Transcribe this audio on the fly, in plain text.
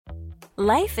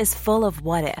Life is full of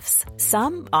what-ifs.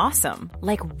 Some awesome,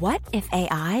 like what if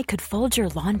AI could fold your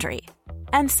laundry?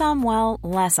 And some, well,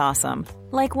 less awesome,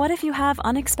 like what if you have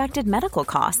unexpected medical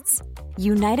costs?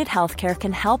 United Healthcare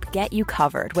can help get you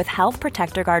covered with Health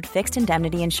Protector Guard fixed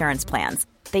indemnity insurance plans.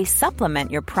 They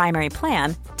supplement your primary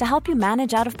plan to help you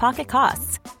manage out-of-pocket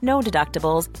costs. No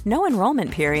deductibles, no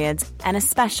enrollment periods, and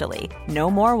especially no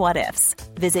more what-ifs.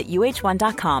 Visit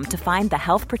UH1.com to find the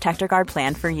Health Protector Guard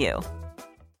plan for you.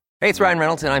 Hey, it's Ryan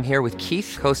Reynolds, and I'm here with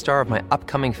Keith, co-star of my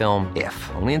upcoming film,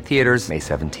 If, only in theaters May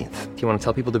 17th. Do you want to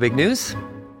tell people the big news?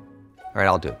 All right,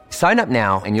 I'll do it. Sign up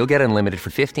now and you'll get unlimited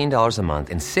for $15 a month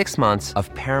and 6 months of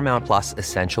Paramount Plus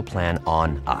Essential Plan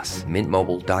on us.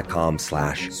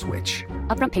 MintMobile.com/switch.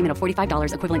 Upfront payment of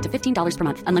 $45 equivalent to $15 per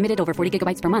month. Unlimited over 40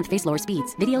 gigabytes per month. Face lower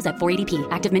speeds. Videos at 480p.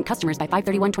 Active Mint customers by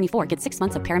 531.24 get 6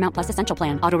 months of Paramount Plus Essential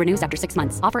Plan. Auto renews after 6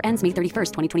 months. Offer ends May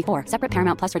 31st, 2024. Separate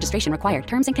Paramount Plus registration required.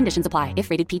 Terms and conditions apply if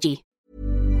rated PG.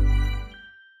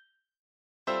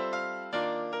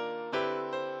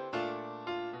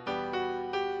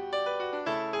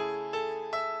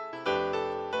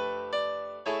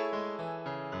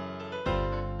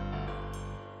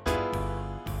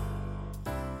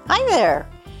 Hi there,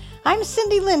 I'm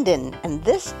Cindy Linden, and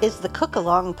this is the Cook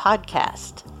Along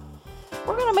Podcast.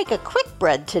 We're going to make a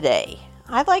Quickbread today.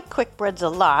 I like Quickbreads a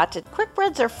lot.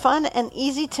 Quickbreads are fun and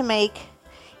easy to make.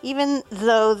 Even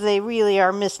though they really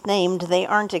are misnamed, they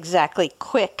aren't exactly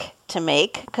quick to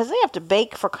make because they have to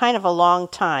bake for kind of a long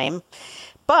time.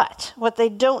 But what they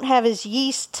don't have is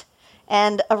yeast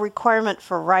and a requirement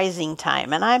for rising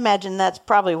time, and I imagine that's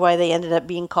probably why they ended up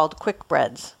being called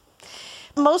Quickbreads.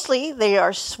 Mostly they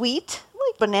are sweet,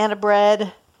 like banana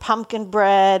bread, pumpkin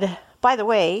bread. By the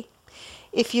way,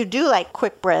 if you do like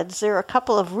Quickbreads, there are a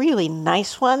couple of really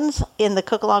nice ones in the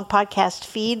Cook Along Podcast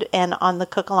feed and on the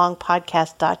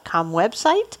cookalongpodcast.com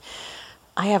website.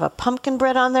 I have a pumpkin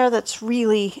bread on there that's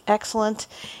really excellent,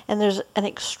 and there's an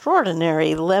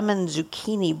extraordinary lemon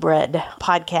zucchini bread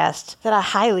podcast that I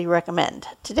highly recommend.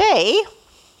 Today,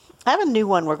 I have a new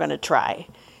one we're going to try.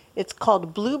 It's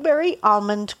called Blueberry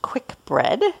Almond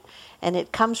Quickbread, and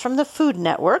it comes from the Food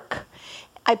Network.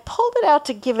 I pulled it out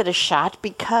to give it a shot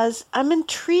because I'm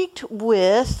intrigued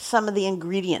with some of the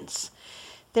ingredients.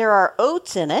 There are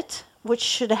oats in it, which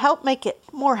should help make it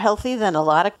more healthy than a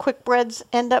lot of Quickbreads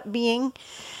end up being.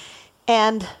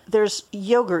 And there's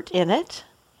yogurt in it,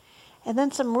 and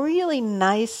then some really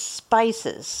nice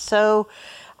spices. So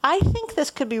I think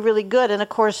this could be really good, and of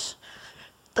course,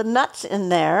 the nuts in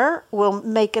there will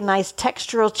make a nice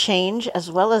textural change as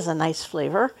well as a nice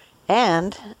flavor.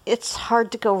 And it's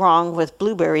hard to go wrong with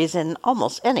blueberries in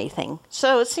almost anything.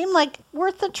 So it seemed like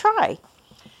worth a try.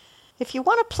 If you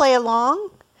want to play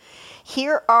along,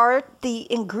 here are the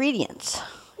ingredients.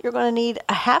 You're going to need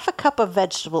a half a cup of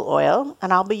vegetable oil,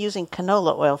 and I'll be using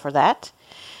canola oil for that.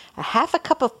 A half a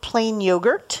cup of plain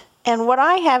yogurt. And what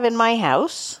I have in my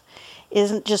house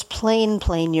isn't just plain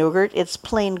yogurt, it's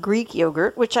plain Greek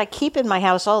yogurt, which I keep in my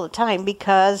house all the time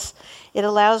because it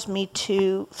allows me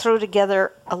to throw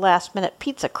together a last-minute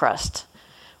pizza crust,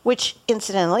 which,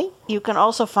 incidentally, you can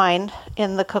also find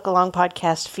in the Cook Along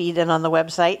Podcast feed and on the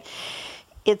website.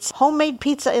 It's homemade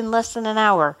pizza in less than an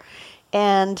hour.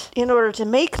 And in order to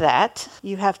make that,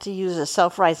 you have to use a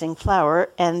self-rising flour,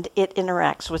 and it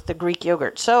interacts with the Greek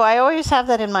yogurt. So I always have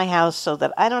that in my house so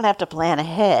that I don't have to plan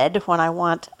ahead when I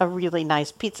want a really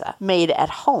nice pizza made at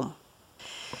home.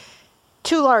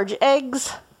 2 large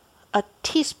eggs, a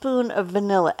teaspoon of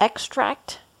vanilla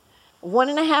extract,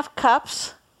 1.5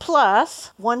 cups,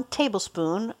 plus 1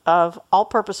 tablespoon of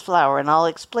all-purpose flour. And I'll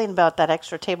explain about that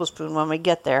extra tablespoon when we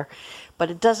get there. But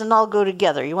it doesn't all go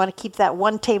together. You want to keep that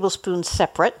 1 tablespoon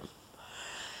separate.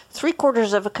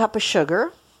 3/4 cup of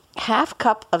sugar. 1/2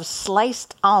 cup of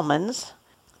sliced almonds.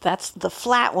 That's the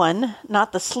flat one,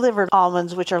 not the slivered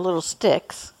almonds, which are little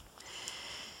sticks.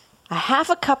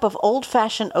 1/2 cup of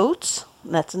old-fashioned oats.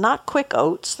 That's not quick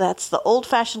oats. That's the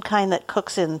old-fashioned kind that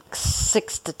cooks in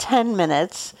 6 to 10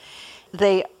 minutes.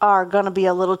 They are going to be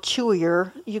a little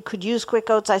chewier. You could use quick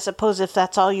oats, I suppose, if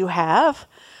that's all you have.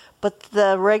 But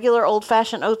the regular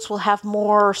old-fashioned oats will have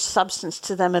more substance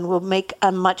to them and will make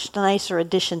a much nicer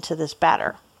addition to this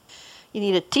batter. You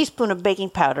need a teaspoon of baking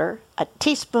powder, a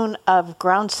teaspoon of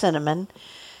ground cinnamon,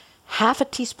 1/2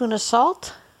 teaspoon of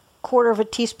salt, 1/4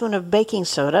 teaspoon of baking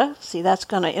soda. See, that's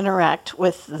going to interact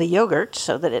with the yogurt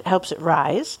so that it helps it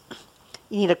rise.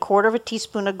 You need a 1/4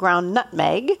 teaspoon of ground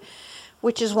nutmeg,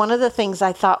 which is one of the things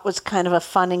I thought was kind of a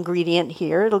fun ingredient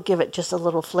here. It'll give it just a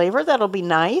little flavor. That'll be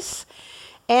nice.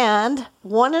 And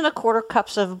 1 1/4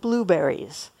 cups of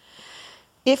blueberries.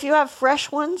 If you have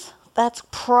fresh ones, that's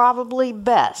probably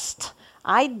best.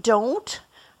 I don't.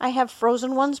 I have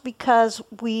frozen ones because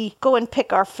we go and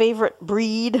pick our favorite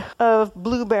breed of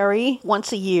blueberry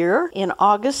once a year in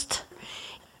August.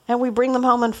 And we bring them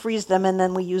home and freeze them, and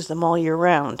then we use them all year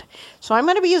round. So I'm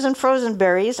going to be using frozen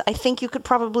berries. I think you could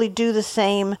probably do the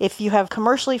same if you have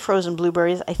commercially frozen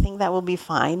blueberries. I think that will be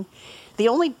fine. The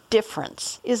only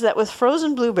difference is that with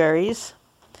frozen blueberries,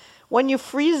 when you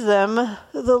freeze them,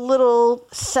 the little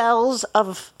cells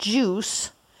of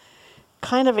juice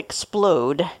kind of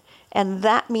explode. And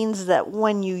that means that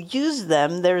when you use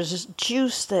them, there's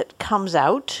juice that comes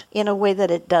out in a way that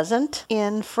it doesn't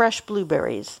in fresh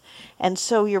blueberries. And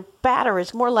so your batter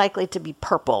is more likely to be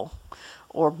purple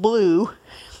or blue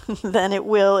than it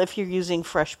will if you're using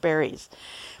fresh berries.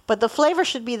 But the flavor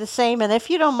should be the same. And if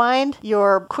you don't mind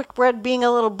your Quickbread being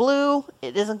a little blue,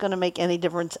 it isn't going to make any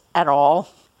difference at all.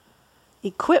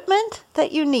 Equipment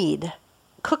that you need.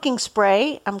 Cooking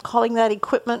spray. I'm calling that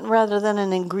equipment rather than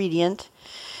an ingredient.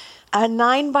 A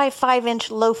 9 by 5 inch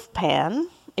loaf pan.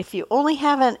 If you only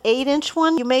have an 8-inch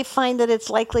one, you may find that it's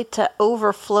likely to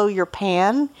overflow your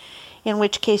pan, in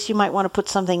which case you might want to put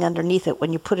something underneath it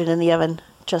when you put it in the oven,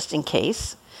 just in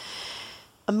case.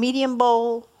 A medium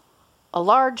bowl, a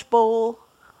large bowl,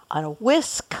 a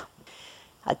whisk,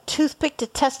 a toothpick to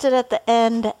test it at the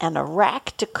end, and a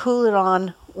rack to cool it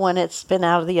on when it's been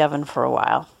out of the oven for a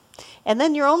while. And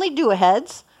then your only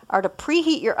do-aheads are to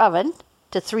preheat your oven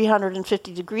to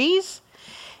 350 degrees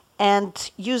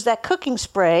and use that cooking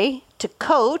spray to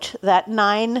coat that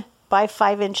 9 by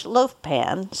 5 inch loaf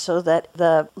pan so that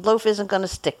the loaf isn't going to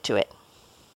stick to it.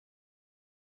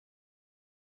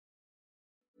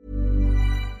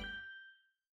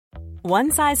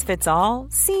 One size fits all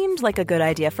seemed like a good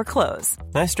idea for clothes.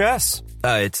 Nice dress.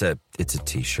 It's a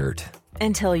t-shirt.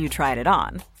 Until you tried it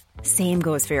on. Same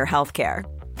goes for your healthcare.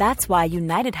 That's why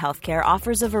United Healthcare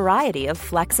offers a variety of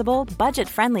flexible,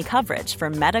 budget-friendly coverage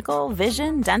for medical,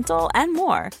 vision, dental, and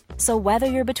more. So whether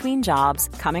you're between jobs,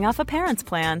 coming off a parent's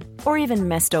plan, or even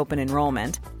missed open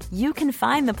enrollment, you can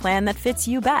find the plan that fits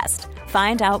you best.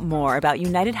 Find out more about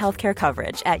United Healthcare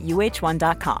coverage at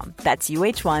uh1.com. That's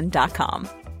uh1.com.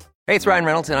 Hey, it's Ryan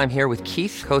Reynolds, and I'm here with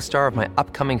Keith, co-star of my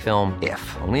upcoming film,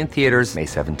 If, only in theaters May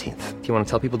 17th. Do you want to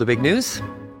tell people the big news?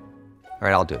 All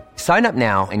right, I'll do it. Sign up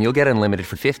now and you'll get unlimited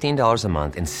for $15 a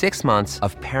month and 6 months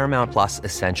of Paramount Plus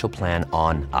Essential Plan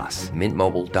on us.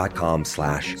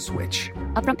 MintMobile.com/switch.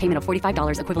 Upfront payment of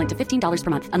 $45 equivalent to $15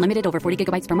 per month. Unlimited over 40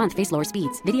 gigabytes per month. Face lower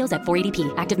speeds. Videos at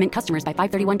 480p. Active Mint customers by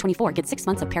 531.24 get 6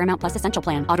 months of Paramount Plus Essential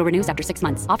Plan. Auto renews after 6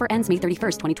 months. Offer ends May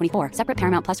 31st, 2024. Separate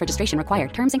Paramount Plus registration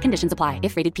required. Terms and conditions apply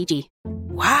if rated PG.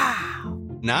 Wow.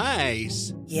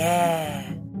 Nice.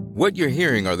 Yeah. What you're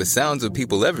hearing are the sounds of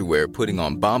people everywhere putting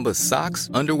on Bombas socks,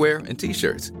 underwear, and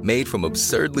T-shirts made from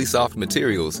absurdly soft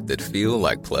materials that feel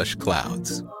like plush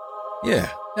clouds.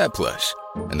 Yeah, that plush.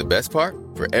 And the best part?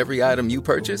 For every item you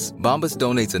purchase, Bombas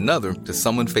donates another to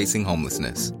someone facing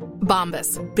homelessness.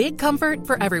 Bombas. Big comfort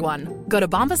for everyone. Go to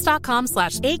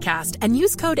bombas.com/ACAST and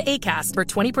use code ACAST for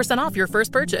 20% off your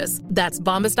first purchase. That's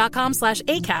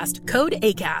bombas.com/ACAST. Code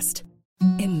ACAST.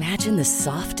 Imagine the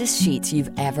softest sheets you've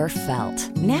ever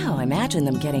felt. Now imagine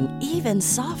them getting even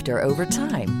softer over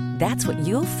time. That's what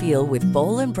you'll feel with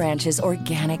Boll & Branch's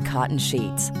organic cotton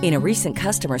sheets. In a recent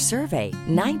customer survey,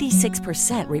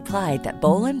 96% replied that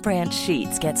Boll & Branch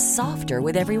sheets get softer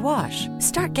with every wash.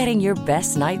 Start getting your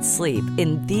best night's sleep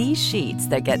in these sheets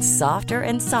that get softer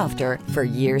and softer for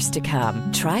years to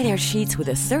come. Try their sheets with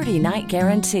a 30-night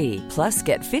guarantee. Plus,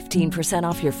 get 15%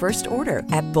 off your first order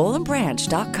at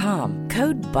bollandbranch.com.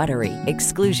 Code BUTTERY.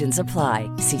 Exclusions apply.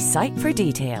 See site for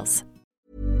details.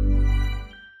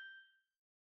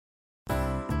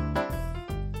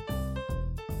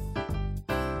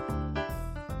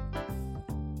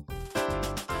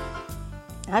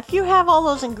 Now, if you have all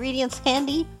those ingredients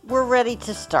handy, we're ready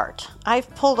to start.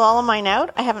 I've pulled all of mine out.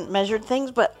 I haven't measured things,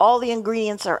 but all the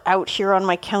ingredients are out here on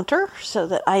my counter so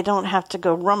that I don't have to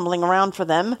go rumbling around for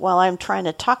them while I'm trying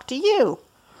to talk to you.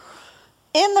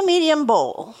 In the medium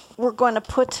bowl, we're going to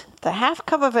put the half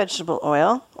cup of vegetable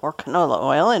oil, or canola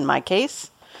oil in my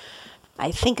case.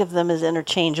 I think of them as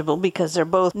interchangeable because they're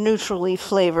both neutrally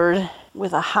flavored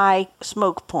with a high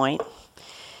smoke point.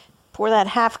 Pour that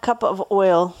half cup of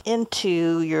oil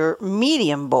into your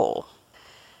medium bowl.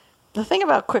 The thing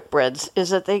about Quickbreads is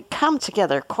that they come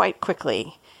together quite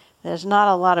quickly. There's not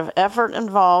a lot of effort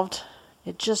involved.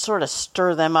 You just sort of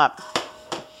stir them up.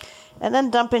 And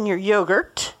then dump in your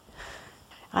yogurt.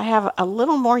 I have a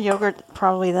little more yogurt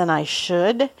probably than I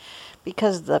should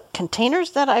because the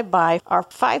containers that I buy are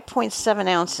 5.7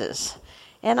 ounces.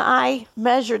 And I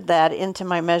measured that into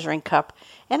my measuring cup.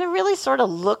 And it really sort of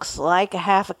looks like a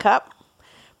half a cup.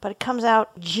 but it comes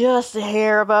out just a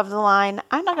hair above the line.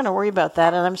 I'm not going to worry about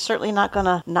that, and I'm certainly not going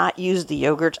to not use the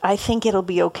yogurt. I think it'll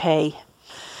be okay.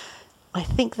 I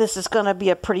think this is going to be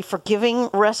a pretty forgiving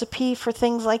recipe for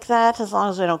things like that, as long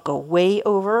as I don't go way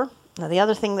over. Now, the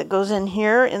other thing that goes in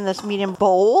here in this medium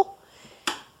bowl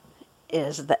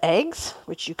is the eggs,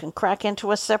 which you can crack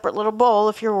into a separate little bowl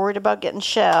if you're worried about getting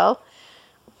shell.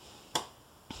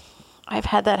 I've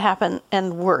had that happen,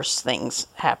 and worse things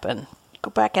happen.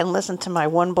 Go back and listen to my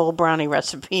one bowl brownie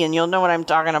recipe, and you'll know what I'm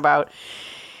talking about.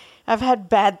 I've had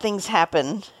bad things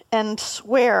happen, and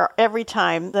swear every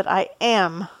time that I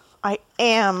am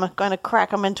going to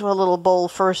crack them into a little bowl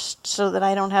first so that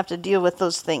I don't have to deal with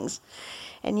those things.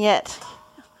 And yet,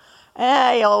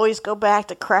 I always go back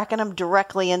to cracking them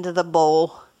directly into the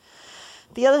bowl.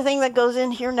 The other thing that goes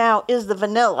in here now is the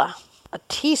vanilla. A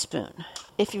teaspoon,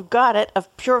 if you've got it,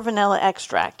 of pure vanilla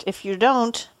extract. If you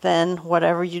don't, then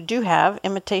whatever you do have,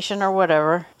 imitation or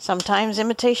whatever, sometimes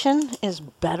imitation is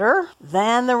better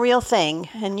than the real thing.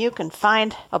 And you can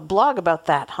find a blog about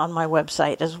that on my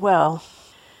website as well.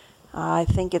 I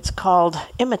think it's called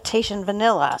Imitation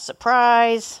Vanilla.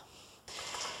 Surprise!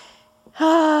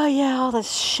 All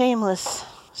this shameless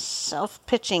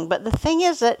self-pitching. But the thing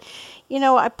is that,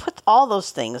 I put all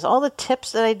those things, all the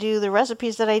tips that I do, the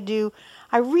recipes that I do,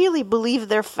 I really believe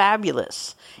they're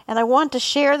fabulous. And I want to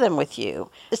share them with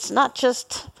you. It's not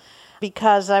just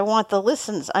because I want the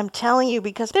listens. I'm telling you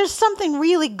because there's something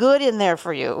really good in there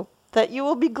for you that you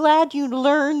will be glad you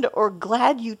learned or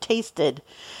glad you tasted.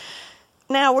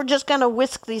 Now, we're just going to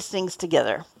whisk these things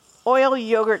together. Oil,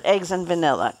 yogurt, eggs, and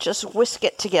vanilla. Just whisk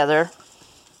it together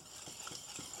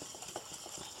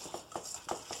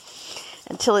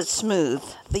until it's smooth.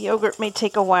 The yogurt may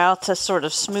take a while to sort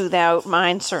of smooth out.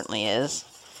 Mine certainly is.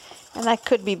 And that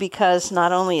could be because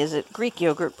not only is it Greek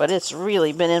yogurt, but it's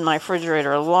really been in my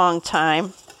refrigerator a long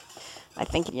time. I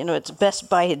think, its best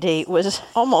buy date was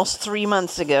almost 3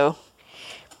 months ago.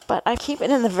 But I keep it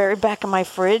in the very back of my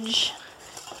fridge,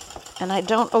 and I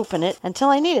don't open it until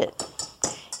I need it.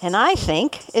 And I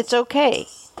think it's okay.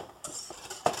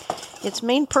 Its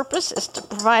main purpose is to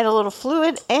provide a little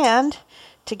fluid and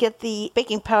to get the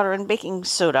baking powder and baking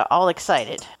soda all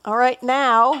excited. All right,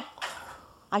 now,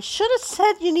 I should have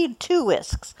said you need 2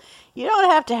 whisks. You don't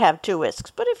have to have 2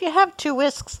 whisks, but if you have 2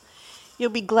 whisks, you'll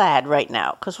be glad right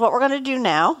now. Because what we're going to do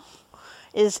now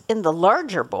is in the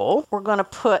larger bowl, we're going to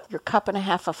put your 1.5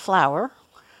 cups of flour,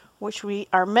 which we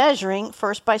are measuring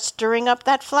first by stirring up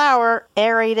that flour.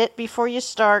 Aerate it before you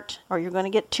start, or you're going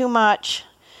to get too much.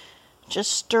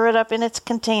 Just stir it up in its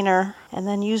container, and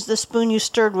then use the spoon you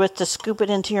stirred with to scoop it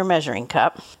into your measuring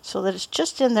cup so that it's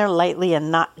just in there lightly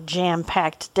and not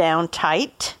jam-packed down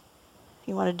tight.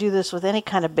 You want to do this with any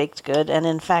kind of baked good, and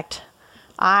in fact,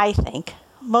 I think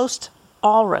most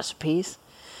all recipes,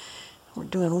 we're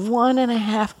doing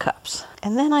 1.5 cups.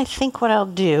 And then I think what I'll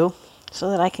do, so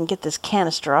that I can get this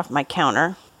canister off my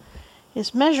counter,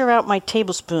 is measure out my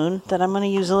tablespoon that I'm going to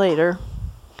use later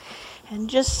and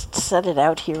just set it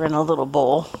out here in a little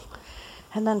bowl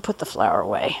and then put the flour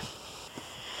away.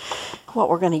 What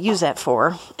we're going to use that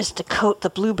for is to coat the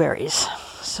blueberries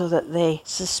so that they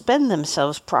suspend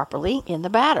themselves properly in the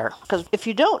batter. Because if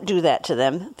you don't do that to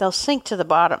them, they'll sink to the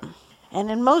bottom. And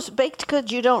in most baked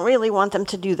goods, you don't really want them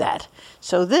to do that.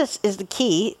 So this is the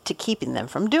key to keeping them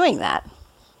from doing that.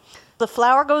 The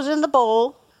flour goes in the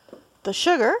bowl, the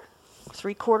sugar,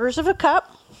 3/4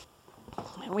 cup,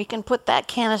 and we can put that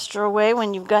canister away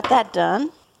when you've got that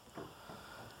done.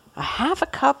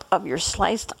 1/2 cup of your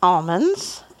sliced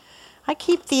almonds. I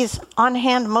keep these on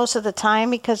hand most of the time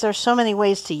because there's so many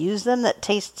ways to use them that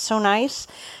taste so nice.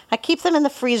 I keep them in the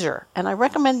freezer, and I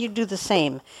recommend you do the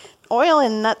same. Oil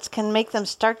and nuts can make them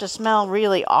start to smell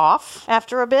really off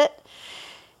after a bit,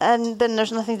 and then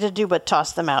there's nothing to do but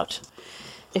toss them out.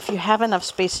 If you have enough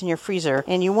space in your freezer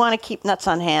and you want to keep nuts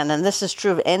on hand, and this is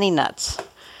true of any nuts,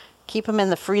 keep them in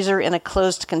the freezer in a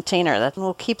closed container. That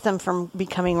will keep them from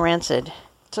becoming rancid.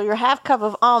 So your 1/2 cup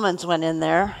of almonds went in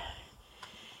there.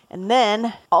 And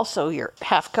then also your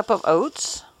 1/2 cup of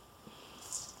oats.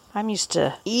 I'm used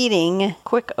to eating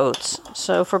quick oats,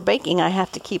 so for baking I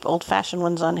have to keep old-fashioned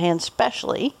ones on hand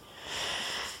specially.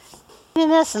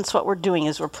 In essence, what we're doing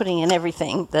is we're putting in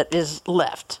everything that is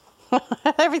left.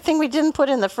 Everything we didn't put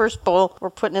in the first bowl, we're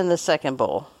putting in the second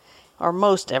bowl. Or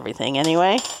most everything,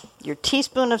 anyway. Your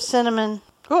teaspoon of cinnamon.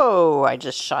 Oh, I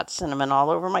just shot cinnamon all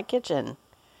over my kitchen.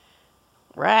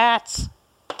 Rats.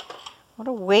 What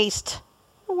a waste.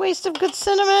 A waste of good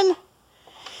cinnamon.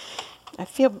 I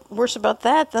feel worse about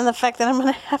that than the fact that I'm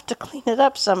going to have to clean it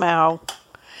up somehow.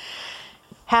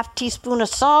 1/2 teaspoon of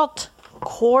salt.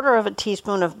 1/4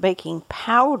 teaspoon of baking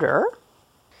powder.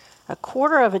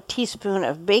 1/4 of a teaspoon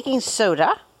of baking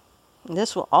soda.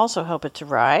 This will also help it to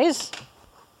rise.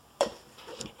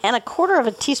 And 1/4 of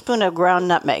a teaspoon of ground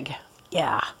nutmeg.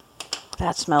 Yeah,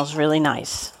 that smells really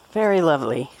nice. Very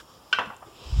lovely.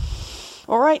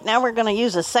 All right, now we're going to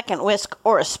use a second whisk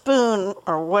or a spoon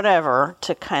or whatever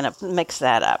to kind of mix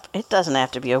that up. It doesn't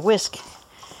have to be a whisk.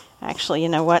 Actually, you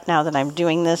know what? Now that I'm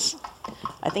doing this,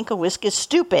 I think a whisk is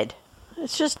stupid.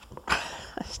 It's just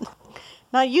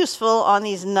not useful on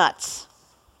these nuts.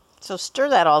 So stir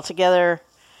that all together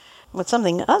with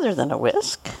something other than a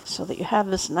whisk so that you have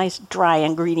this nice dry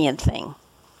ingredient thing.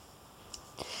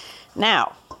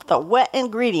 Now, the wet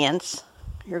ingredients,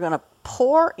 you're going to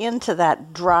pour into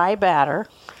that dry batter.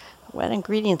 Wet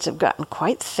ingredients have gotten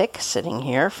quite thick sitting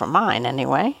here, for mine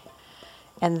anyway.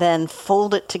 And then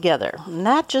fold it together. And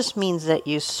that just means that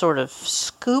you sort of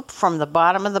scoop from the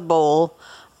bottom of the bowl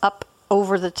up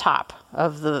over the top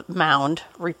of the mound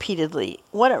repeatedly.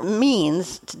 What it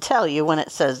means to tell you when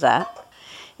it says that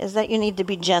is that you need to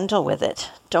be gentle with it.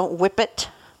 Don't whip it.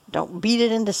 Don't beat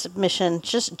it into submission.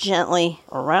 Just gently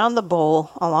around the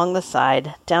bowl, along the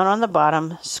side, down on the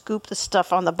bottom. Scoop the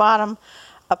stuff on the bottom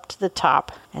up to the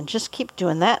top. And just keep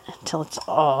doing that until it's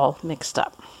all mixed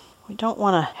up. We don't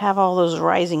want to have all those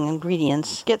rising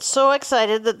ingredients get so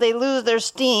excited that they lose their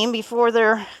steam before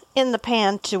they're in the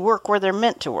pan to work where they're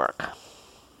meant to work.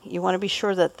 You want to be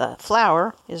sure that the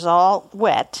flour is all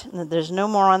wet and that there's no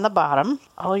more on the bottom.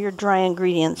 All your dry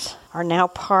ingredients are now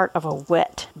part of a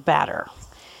wet batter.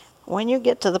 When you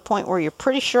get to the point where you're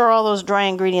pretty sure all those dry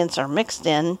ingredients are mixed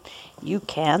in, you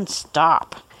can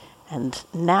stop. And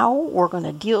now we're going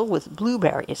to deal with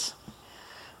blueberries.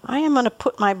 I am going to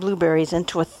put my blueberries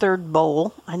into a third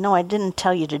bowl. I know I didn't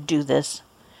tell you to do this,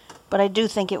 but I do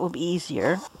think it will be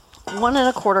easier. 1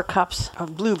 1/4 cups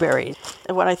of blueberries.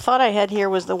 And what I thought I had here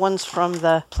was the ones from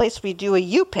the place we do a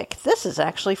U-pick. This is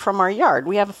actually from our yard.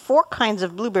 We have 4 kinds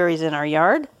of blueberries in our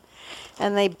yard,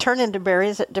 and they turn into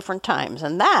berries at different times.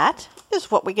 And that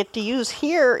is what we get to use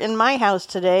here in my house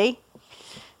today,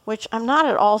 which I'm not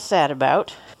at all sad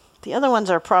about. The other ones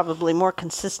are probably more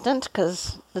consistent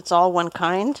because it's all one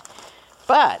kind.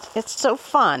 But it's so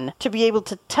fun to be able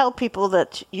to tell people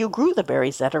that you grew the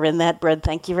berries that are in that bread.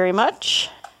 Thank you very much.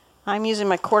 I'm using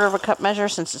my 1/4 cup measure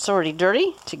since it's already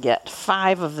dirty to get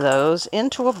 5 of those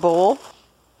into a bowl,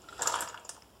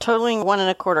 totaling 1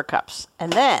 1/4 cups.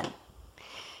 And then,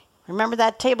 remember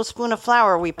that tablespoon of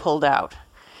flour we pulled out?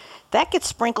 That gets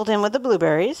sprinkled in with the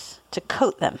blueberries to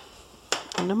coat them.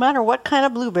 And no matter what kind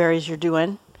of blueberries you're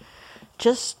doing,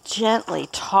 just gently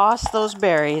toss those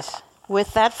berries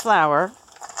with that flour,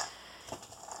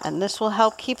 and this will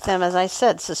help keep them, as I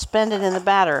said, suspended in the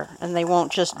batter, and they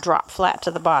won't just drop flat to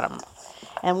the bottom.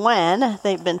 And when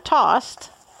they've been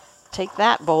tossed, take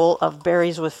that bowl of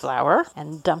berries with flour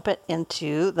and dump it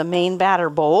into the main batter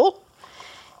bowl,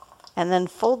 and then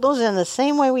fold those in the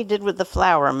same way we did with the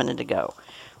flour a minute ago.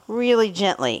 Really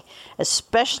gently,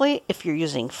 especially if you're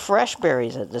using fresh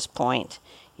berries at this point.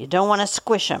 You don't want to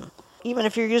squish them. Even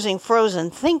if you're using frozen,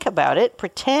 think about it.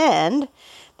 Pretend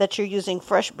that you're using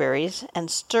fresh berries and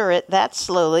stir it that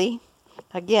slowly.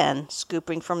 Again,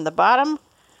 scooping from the bottom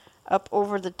up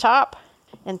over the top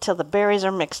until the berries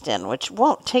are mixed in, which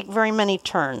won't take very many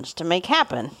turns to make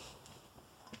happen.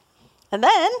 And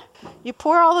then you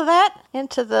pour all of that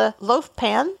into the loaf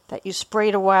pan that you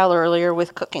sprayed a while earlier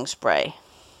with cooking spray.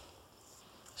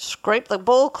 Scrape the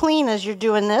bowl clean as you're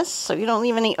doing this so you don't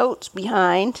leave any oats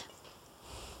behind.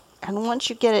 And once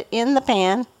you get it in the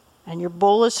pan and your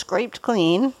bowl is scraped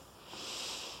clean,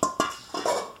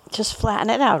 just flatten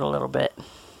it out a little bit.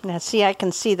 Now see, I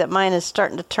can see that mine is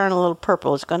starting to turn a little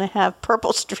purple. It's going to have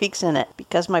purple streaks in it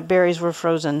because my berries were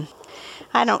frozen.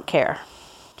 I don't care.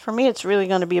 For me, it's really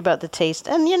going to be about the taste.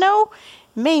 And you know,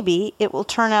 maybe it will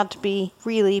turn out to be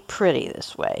really pretty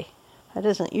this way. That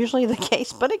isn't usually the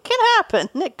case, but it can happen.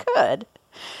 It could.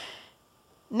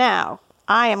 Now,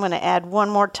 I am going to add one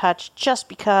more touch just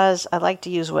because I like to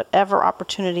use whatever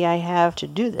opportunity I have to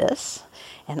do this.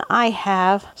 And I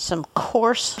have some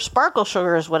coarse sparkle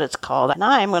sugar is what it's called. And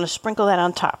I am going to sprinkle that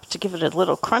on top to give it a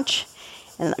little crunch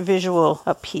and visual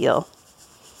appeal.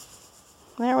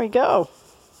 There we go.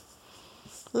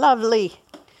 Lovely.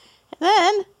 And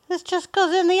then this just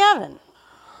goes in the oven.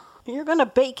 You're going to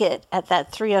bake it at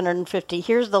that 350.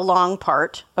 Here's the long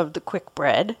part of the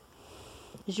Quickbread.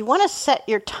 You want to set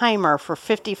your timer for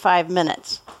 55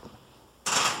 minutes.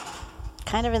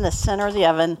 Kind of in the center of the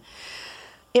oven.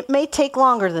 It may take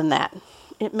longer than that.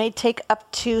 It may take up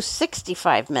to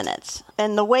 65 minutes.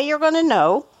 And the way you're going to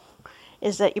know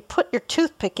is that you put your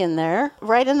toothpick in there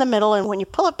right in the middle, and when you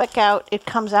pull it back out, it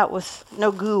comes out with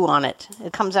no goo on it.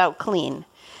 It comes out clean.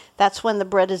 that's when the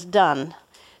bread is done.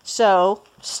 So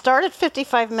start at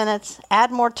 55 minutes, add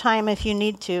more time if you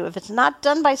need to. If it's not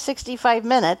done by 65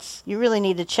 minutes, you really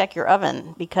need to check your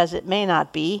oven because it may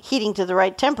not be heating to the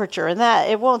right temperature. And that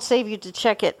it won't save you to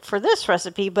check it for this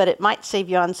recipe, but it might save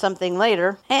you on something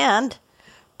later. And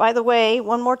by the way,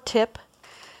 one more tip.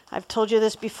 I've told you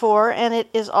this before, and it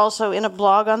is also in a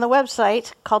blog on the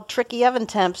website called Tricky Oven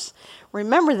Temps.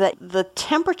 Remember that the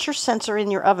temperature sensor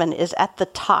in your oven is at the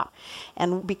top.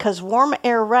 And because warm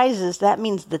air rises, that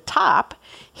means the top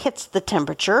hits the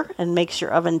temperature and makes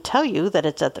your oven tell you that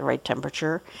it's at the right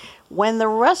temperature when the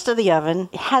rest of the oven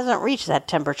hasn't reached that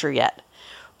temperature yet.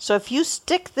 So if you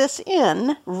stick this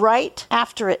in right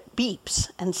after it beeps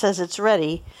and says it's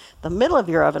ready, the middle of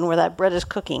your oven where that bread is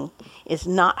cooking is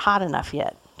not hot enough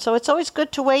yet. So it's always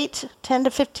good to wait 10 to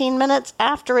 15 minutes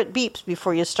after it beeps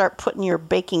before you start putting your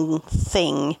baking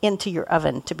thing into your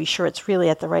oven to be sure it's really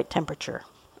at the right temperature.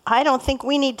 I don't think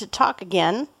we need to talk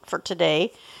again for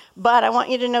today, but I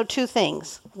want you to know two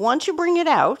things. Once you bring it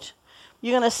out,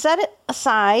 you're going to set it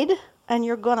aside and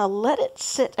you're going to let it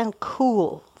sit and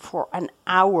cool for an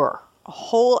hour, a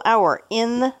whole hour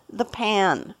in the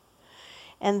pan.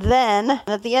 And then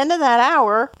at the end of that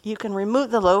hour, you can remove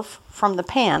the loaf from the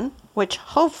pan, which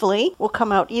hopefully will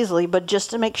come out easily, but just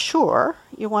to make sure,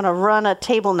 you want to run a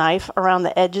table knife around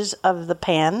the edges of the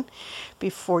pan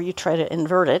before you try to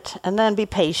invert it, and then be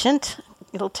patient.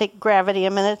 It'll take gravity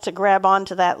a minute to grab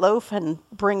onto that loaf and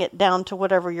bring it down to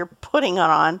whatever you're putting it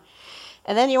on.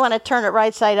 And then you want to turn it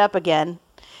right side up again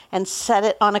and set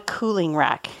it on a cooling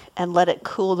rack and let it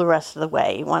cool the rest of the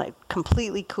way. You want it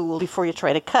completely cool before you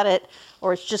try to cut it,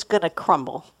 or it's just going to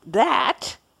crumble.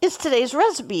 That is today's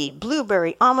recipe,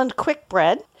 blueberry almond quick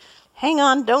bread. Hang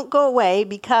on, don't go away,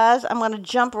 because I'm going to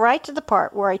jump right to the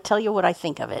part where I tell you what I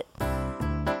think of it.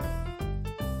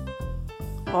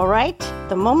 All right,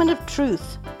 the moment of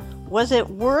truth. Was it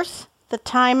worth the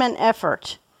time and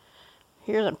effort?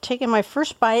 Here, I'm taking my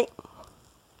first bite.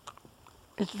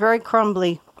 It's very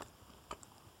crumbly.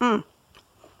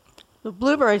 The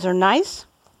blueberries are nice.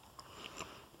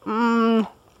 I'm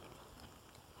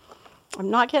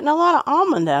not getting a lot of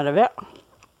almond out of it.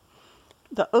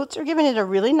 The oats are giving it a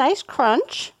really nice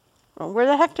crunch. Where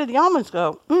the heck did the almonds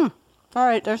go? All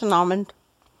right, there's an almond.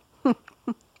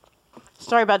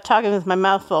 Sorry about talking with my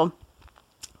mouth full.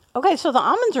 Okay, so the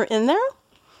almonds are in there,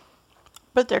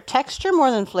 but they're texture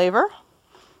more than flavor.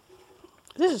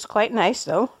 This is quite nice,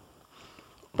 though.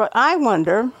 But I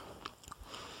wonder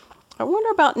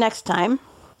about next time,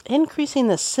 increasing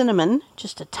the cinnamon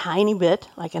just a tiny bit,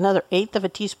 like another 1/8 of a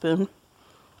teaspoon,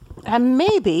 and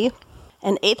maybe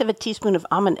an 1/8 of a teaspoon of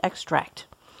almond extract.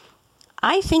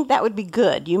 I think that would be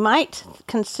good. You might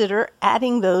consider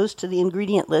adding those to the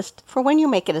ingredient list for when you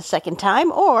make it a second time,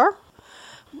 or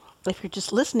if you're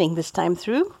just listening this time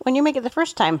through, when you make it the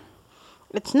first time.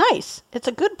 It's nice. It's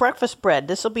a good breakfast bread.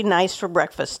 This will be nice for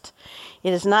breakfast.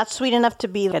 It is not sweet enough to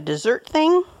be a dessert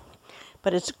thing,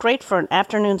 but it's great for an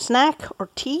afternoon snack or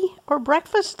tea or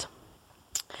breakfast.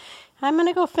 I'm going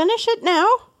to go finish it now.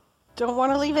 Don't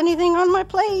want to leave anything on my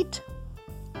plate.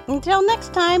 Until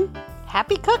next time,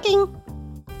 happy cooking!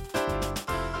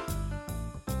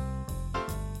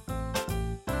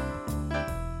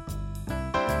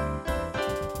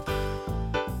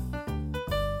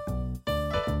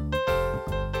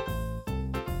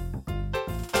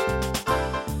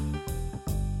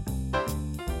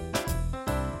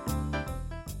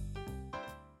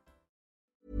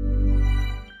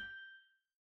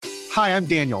 Hi, I'm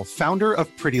Daniel, founder of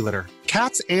Pretty Litter.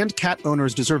 Cats and cat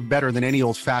owners deserve better than any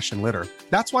old-fashioned litter.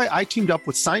 That's why I teamed up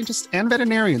with scientists and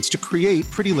veterinarians to create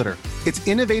Pretty Litter. Its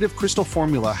innovative crystal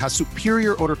formula has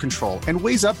superior odor control and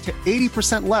weighs up to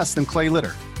 80% less than clay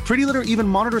litter. Pretty Litter even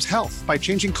monitors health by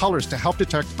changing colors to help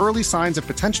detect early signs of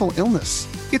potential illness.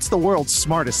 It's the world's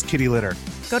smartest kitty litter.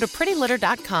 Go to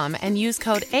prettylitter.com and use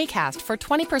code ACAST for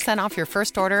 20% off your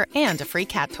first order and a free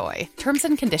cat toy. Terms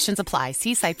and conditions apply.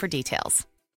 See site for details.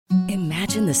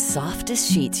 Imagine the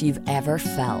softest sheets you've ever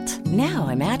felt. Now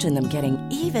imagine them getting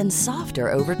even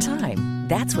softer over time.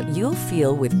 That's what you'll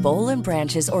feel with Boll &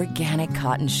 Branch's organic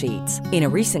cotton sheets. In a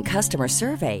recent customer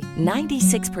survey,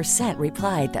 96%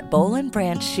 replied that Boll &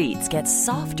 Branch sheets get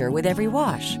softer with every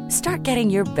wash. Start getting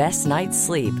your best night's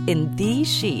sleep in these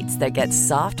sheets that get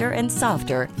softer and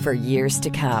softer for years to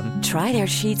come. Try their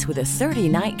sheets with a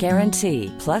 30-night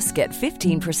guarantee. Plus, get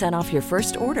 15% off your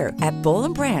first order at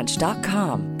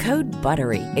bollandbranch.com. Code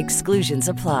BUTTERY. Exclusions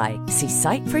apply. See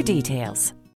site for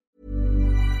details.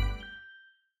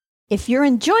 If you're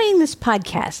enjoying this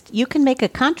podcast, you can make a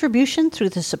contribution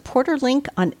through the supporter link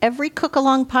on every Cook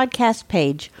Along podcast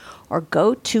page, or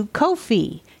go to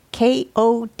Ko-fi,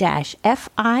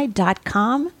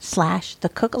 ko-fi.com/the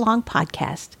Cook Along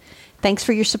Podcast. Thanks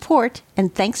for your support,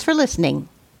 and thanks for listening.